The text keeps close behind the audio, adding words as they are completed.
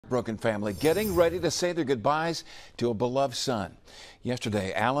heartbroken family getting ready to say their goodbyes to a beloved son.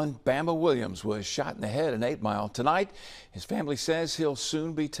 Yesterday, Alan Bama Williams was shot in the head in 8 Mile. Tonight, his family says he'll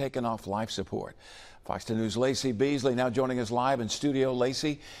soon be taken off life support. Fox 10 News' Lacey Beasley now joining us live in studio.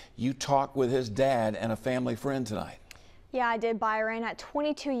 Lacey, you talked with his dad and a family friend tonight. Yeah, I did, Byron. At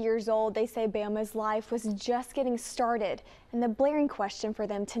 22 years old, they say Bama's life was just getting started. And the blaring question for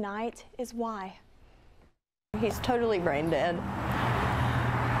them tonight is why? He's totally brain dead.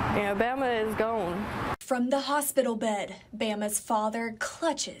 You know, Bama is gone. From the hospital bed, Bama's father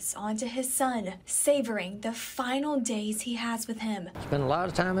clutches onto his son, savoring the final days he has with him. Spend a lot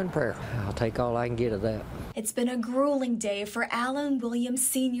of time in prayer. I'll take all I can get of that. It's been a grueling day for Alan Williams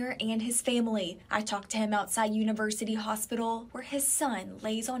Sr. and his family. I talked to him outside University Hospital, where his son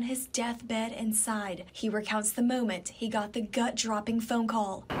lays on his deathbed inside. He recounts the moment he got the gut-dropping phone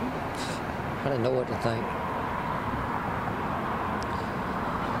call. I didn't know what to think.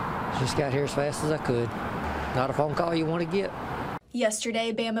 Just got here as fast as I could. Not a phone call you want to get.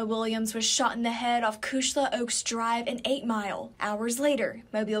 Yesterday, Bama Williams was shot in the head off Kushla Oaks Drive in 8 Mile. Hours later,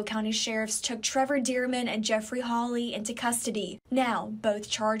 Mobile County Sheriffs took Trevor Dearman and Jeffrey Hawley into custody. Now, both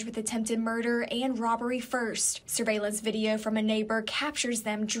charged with attempted murder and robbery first. Surveillance video from a neighbor captures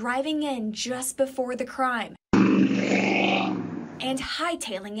them driving in just before the crime and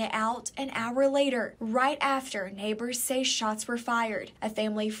hightailing it out an hour later, right after neighbors say shots were fired. A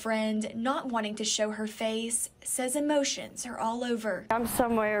family friend, not wanting to show her face, says emotions are all over. I'm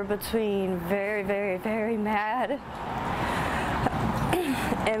somewhere between very, very, very mad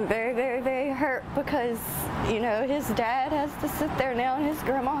and very, very, very hurt because, you know, his dad has to sit there now and his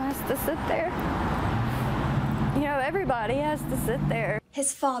grandma has to sit there. You know, everybody has to sit there.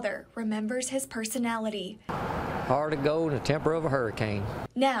 His father remembers his personality. Hard to go in the temper of a hurricane.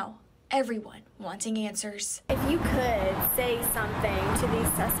 Now, everyone wanting answers. If you could say something to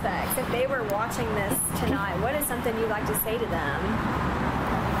these suspects, if they were watching this tonight, what is something you'd like to say to them?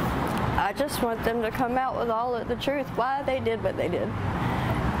 I just want them to come out with all of the truth, why they did what they did.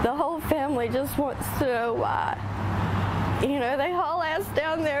 The whole family just wants to know why. You know, they haul ass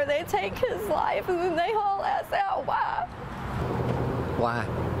down there, they take his life, and then they haul ass out. Why? Why?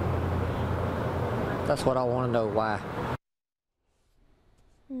 That's what I want to know, why.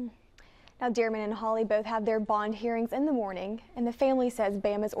 Now, Dearman and Hawley both have their bond hearings in the morning, and the family says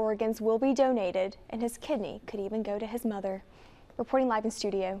Bama's organs will be donated, and his kidney could even go to his mother. Reporting live in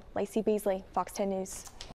studio, Lacey Beasley, Fox 10 News.